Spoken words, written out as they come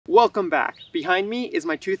Welcome back. Behind me is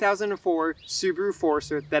my 2004 Subaru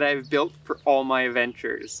Forester that I've built for all my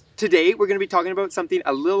adventures. Today we're going to be talking about something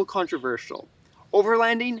a little controversial.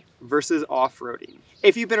 Overlanding versus off-roading.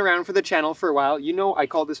 If you've been around for the channel for a while, you know I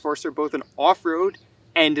call this Forester both an off-road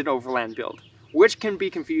and an overland build, which can be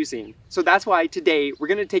confusing. So that's why today we're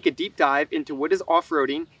going to take a deep dive into what is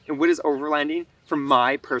off-roading and what is overlanding from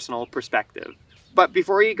my personal perspective. But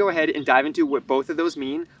before we go ahead and dive into what both of those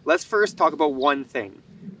mean, let's first talk about one thing.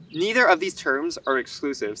 Neither of these terms are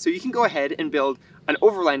exclusive, so you can go ahead and build an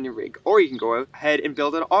overlanding rig, or you can go ahead and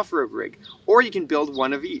build an off-road rig, or you can build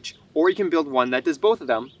one of each, or you can build one that does both of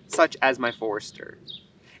them, such as my Forester.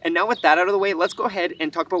 And now with that out of the way, let's go ahead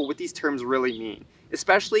and talk about what these terms really mean,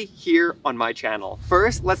 especially here on my channel.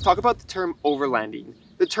 First, let's talk about the term overlanding.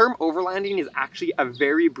 The term overlanding is actually a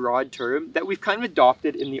very broad term that we've kind of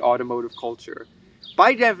adopted in the automotive culture.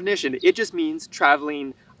 By definition, it just means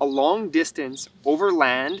traveling a long distance over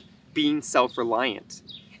land, being self-reliant.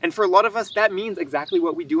 And for a lot of us, that means exactly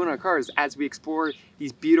what we do in our cars as we explore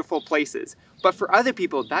these beautiful places. But for other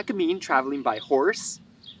people, that could mean traveling by horse,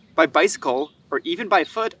 by bicycle, or even by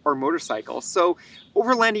foot or motorcycle. So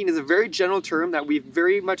overlanding is a very general term that we've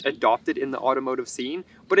very much adopted in the automotive scene,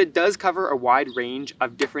 but it does cover a wide range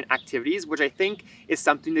of different activities, which I think is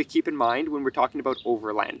something to keep in mind when we're talking about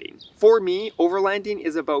overlanding. For me, overlanding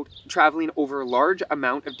is about traveling over a large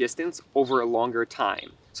amount of distance over a longer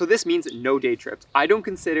time. So this means no day trips. I don't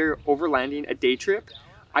consider overlanding a day trip.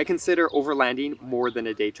 I consider overlanding more than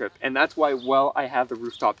a day trip, and that's why, well, I have the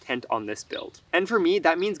rooftop tent on this build. And for me,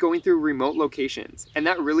 that means going through remote locations, and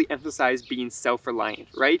that really emphasizes being self-reliant,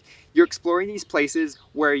 right? You're exploring these places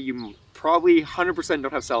where you probably 100%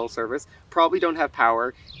 don't have cell service, probably don't have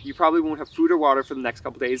power, you probably won't have food or water for the next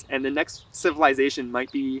couple days, and the next civilization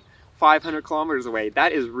might be 500 kilometers away.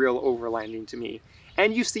 That is real overlanding to me.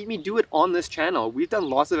 And you see me do it on this channel. We've done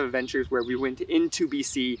lots of adventures where we went into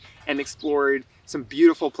BC and explored some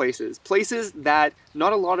beautiful places. Places that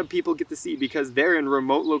not a lot of people get to see because they're in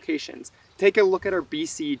remote locations. Take a look at our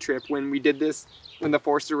BC trip when we did this when the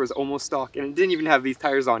Forester was almost stock and it didn't even have these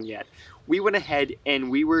tires on yet. We went ahead and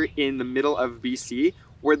we were in the middle of BC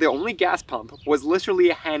where the only gas pump was literally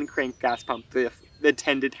a hand crank gas pump, the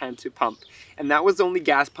tended hand to pump. And that was the only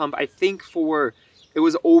gas pump, I think, for it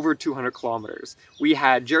was over 200 kilometers. We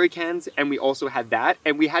had jerry cans and we also had that,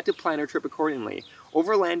 and we had to plan our trip accordingly.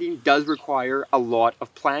 Overlanding does require a lot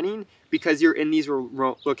of planning because you're in these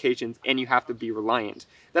remote locations and you have to be reliant.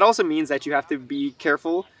 That also means that you have to be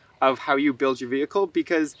careful of how you build your vehicle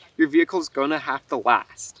because your vehicle's gonna have to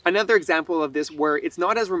last. Another example of this where it's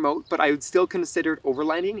not as remote, but I would still consider it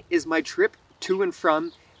overlanding, is my trip to and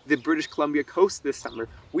from the British Columbia coast this summer.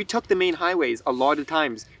 We took the main highways a lot of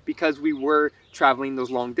times because we were traveling those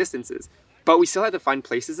long distances. But we still had to find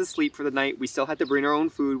places to sleep for the night. We still had to bring our own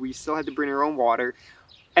food. We still had to bring our own water.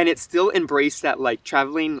 And it still embraced that, like,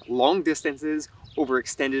 traveling long distances over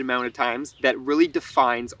extended amount of times that really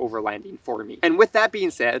defines overlanding for me. And with that being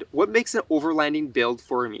said, what makes an overlanding build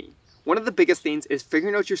for me? One of the biggest things is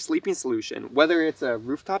figuring out your sleeping solution, whether it's a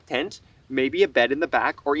rooftop tent, maybe a bed in the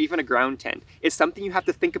back, or even a ground tent. It's something you have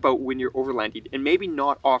to think about when you're overlanding and maybe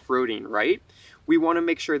not off-roading, right? We want to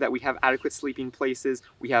make sure that we have adequate sleeping places,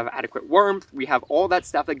 we have adequate warmth, we have all that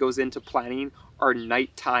stuff that goes into planning our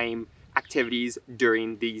nighttime activities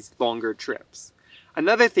during these longer trips.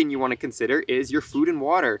 Another thing you want to consider is your food and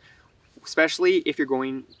water, especially if you're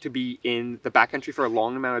going to be in the backcountry for a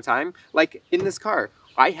long amount of time. Like in this car,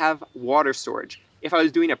 I have water storage. If I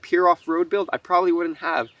was doing a pure off-road build, I probably wouldn't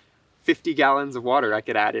have 50 gallons of water I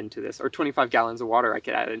could add into this, or 25 gallons of water I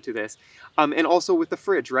could add into this. And also with the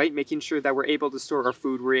fridge, right? Making sure that we're able to store our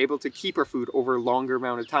food, we're able to keep our food over a longer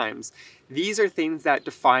amount of times. These are things that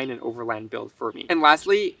define an overland build for me. And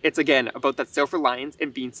lastly, it's again about that self-reliance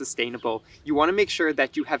and being sustainable. You want to make sure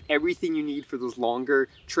that you have everything you need for those longer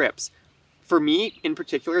trips. For me in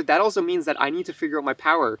particular, that also means that I need to figure out my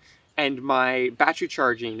power and my battery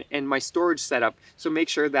charging and my storage setup. So make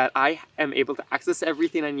sure that I am able to access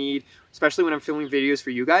everything I need, especially when I'm filming videos for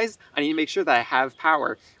you guys. I need to make sure that I have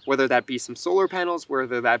power, whether that be some solar panels,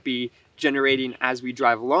 whether that be generating as we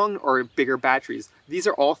drive along, or bigger batteries. These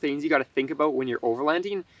are all things you got to think about when you're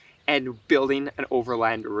overlanding and building an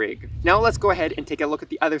overland rig. Now let's go ahead and take a look at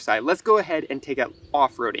the other side. Let's go ahead and take it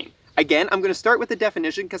off-roading. Again, I'm going to start with the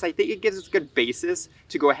definition because I think it gives us a good basis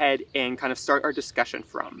to go ahead and kind of start our discussion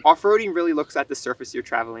from. Off-roading really looks at the surface you're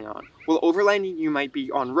traveling on. While overlanding, you might be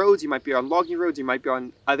on roads, you might be on logging roads, you might be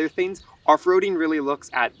on other things. Off-roading really looks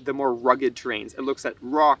at the more rugged terrains. It looks at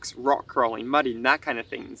rocks, rock crawling, mudding, that kind of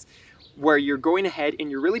things, where you're going ahead and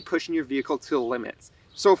you're really pushing your vehicle to the limits.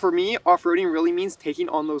 So for me, off-roading really means taking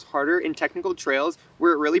on those harder and technical trails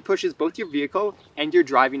where it really pushes both your vehicle and your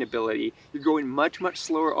driving ability. You're going much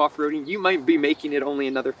slower off-roading. You might be making it only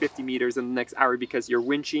another 50 meters in the next hour because you're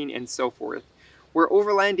winching and so forth. Where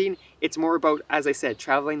overlanding, it's more about, as I said,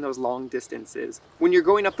 traveling those long distances. When you're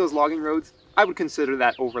going up those logging roads, I would consider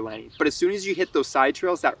that overlanding. But as soon as you hit those side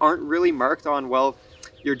trails that aren't really marked on, well,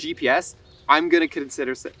 your GPS, I'm gonna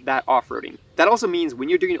consider that off-roading. That also means when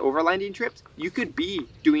you're doing overlanding trips, you could be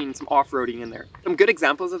doing some off-roading in there. Some good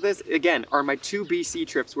examples of this, again, are my 2 BC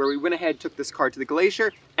trips where we went ahead, took this car to the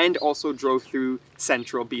glacier, and also drove through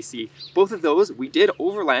central BC. Both of those, we did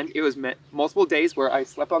overland. It was multiple days where I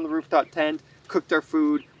slept on the rooftop tent, cooked our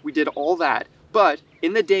food, we did all that. But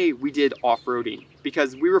in the day, we did off-roading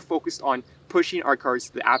because we were focused on pushing our cars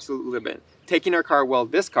to the absolute limit. Taking our car, well,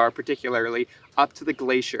 this car particularly, up to the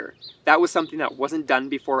glacier. That was something that wasn't done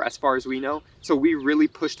before as far as we know, so we really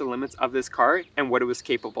pushed the limits of this car and what it was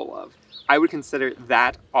capable of. I would consider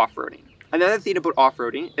that off-roading. Another thing about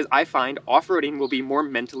off-roading is I find off-roading will be more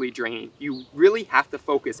mentally draining. You really have to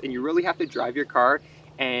focus and you really have to drive your car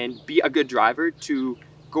and be a good driver to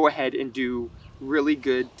go ahead and do really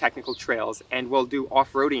good technical trails and will do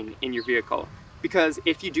off-roading in your vehicle. Because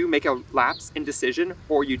if you do make a lapse in decision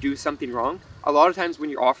or you do something wrong, a lot of times when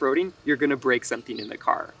you're off-roading, you're gonna break something in the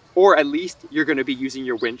car. Or at least you're gonna be using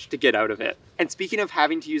your winch to get out of it. And speaking of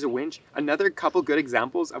having to use a winch, another couple good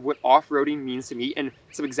examples of what off-roading means to me, and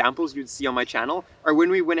some examples you'd see on my channel, are when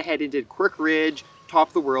we went ahead and did Quirk Ridge, Top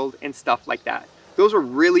of the World, and stuff like that. Those were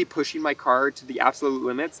really pushing my car to the absolute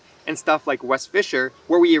limits, and stuff like West Fisher,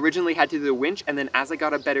 where we originally had to do the winch, and then as I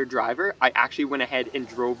got a better driver, I actually went ahead and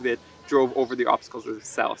drove over the obstacles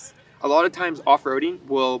themselves. A lot of times off-roading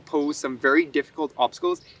will pose some very difficult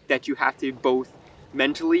obstacles that you have to both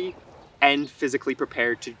mentally and physically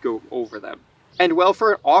prepare to go over them. And well,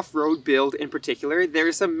 for an off-road build in particular,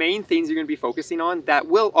 there's some main things you're going to be focusing on that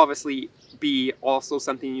will obviously be also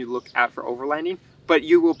something you look at for overlanding, but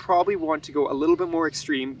you will probably want to go a little bit more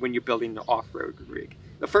extreme when you're building an off-road rig.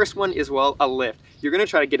 The first one is, well, a lift. You're going to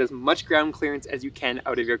try to get as much ground clearance as you can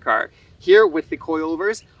out of your car. Here with the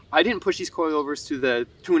coilovers, I didn't push these coilovers to the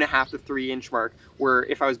 2.5 to 3 inch mark, where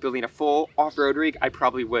if I was building a full off-road rig, I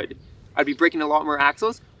probably would. I'd be breaking a lot more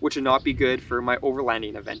axles, which would not be good for my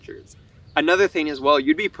overlanding adventures. Another thing as well,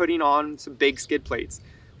 you'd be putting on some big skid plates.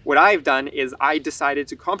 What I've done is I decided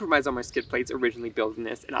to compromise on my skid plates originally building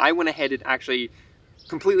this, and I went ahead and actually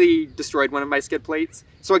completely destroyed one of my skid plates.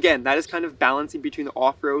 So again, that is kind of balancing between the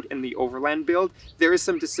off-road and the overland build. There is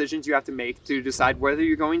some decisions you have to make to decide whether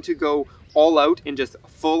you're going to go all out in just a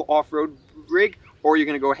full off-road rig, or you're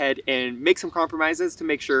going to go ahead and make some compromises to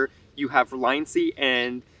make sure you have reliancy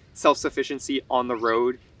and self-sufficiency on the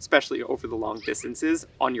road, especially over the long distances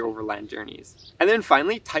on your overland journeys. And then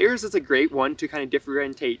finally, tires is a great one to kind of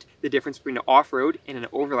differentiate the difference between an off-road and an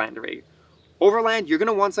overland rig. Overland, you're going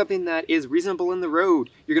to want something that is reasonable in the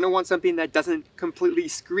road. You're going to want something that doesn't completely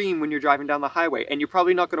scream when you're driving down the highway. And you're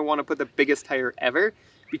probably not going to want to put the biggest tire ever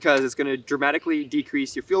because it's going to dramatically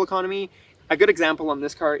decrease your fuel economy. A good example on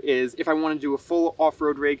this car is if I want to do a full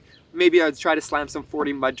off-road rig, maybe I'd try to slam some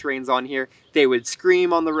 40 mud trains on here. They would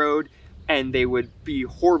scream on the road and they would be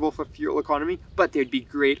horrible for fuel economy, but they'd be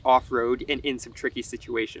great off-road and in some tricky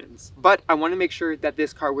situations. But I want to make sure that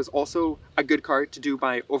this car was also a good car to do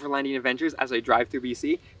my overlanding adventures as I drive through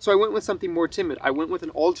BC. So I went with something more timid. I went with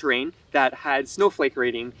an all-terrain that had snowflake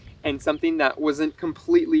rating and something that wasn't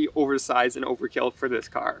completely oversized and overkill for this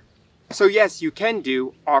car. So yes, you can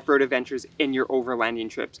do off-road adventures in your overlanding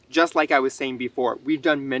trips. Just like I was saying before, we've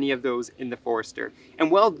done many of those in the Forester.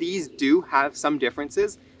 And while these do have some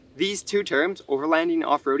differences, these two terms, overlanding and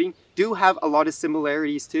off-roading, do have a lot of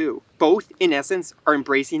similarities too. Both, in essence, are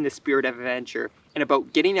embracing the spirit of adventure and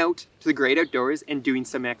about getting out to the great outdoors and doing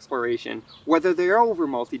some exploration, whether they're over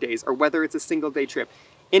multi-days or whether it's a single-day trip.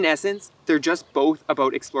 In essence, they're just both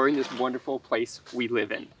about exploring this wonderful place we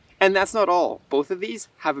live in. And that's not all. Both of these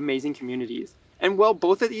have amazing communities. And well,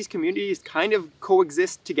 both of these communities kind of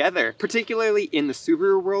coexist together, particularly in the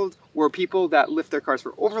Subaru world, where people that lift their cars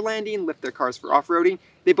for overlanding, lift their cars for off-roading,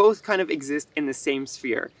 they both kind of exist in the same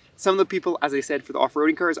sphere. Some of the people, as I said, for the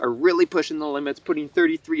off-roading cars are really pushing the limits, putting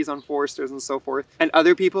 33s on Foresters and so forth. And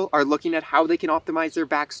other people are looking at how they can optimize their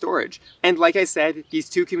back storage. And like I said, these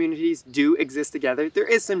two communities do exist together. There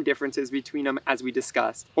is some differences between them as we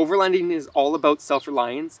discussed. Overlanding is all about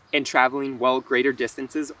self-reliance and traveling well greater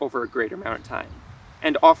distances over a greater amount of time.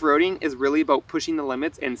 And off-roading is really about pushing the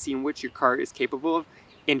limits and seeing what your car is capable of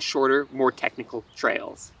in shorter, more technical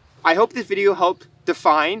trails. I hope this video helped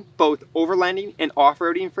define both overlanding and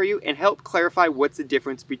off-roading for you and help clarify what's the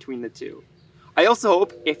difference between the two. I also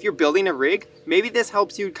hope if you're building a rig, maybe this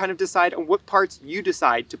helps you kind of decide on what parts you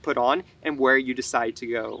decide to put on and where you decide to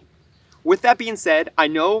go. With that being said, I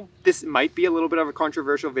know this might be a little bit of a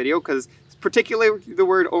controversial video because particularly the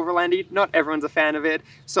word overlanding, not everyone's a fan of it.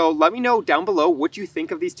 So let me know down below what you think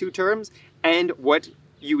of these two terms and what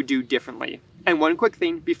you would do differently. And one quick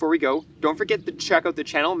thing before we go, don't forget to check out the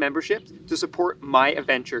channel memberships to support my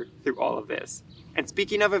adventure through all of this. And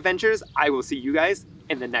speaking of adventures, I will see you guys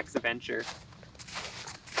in the next adventure.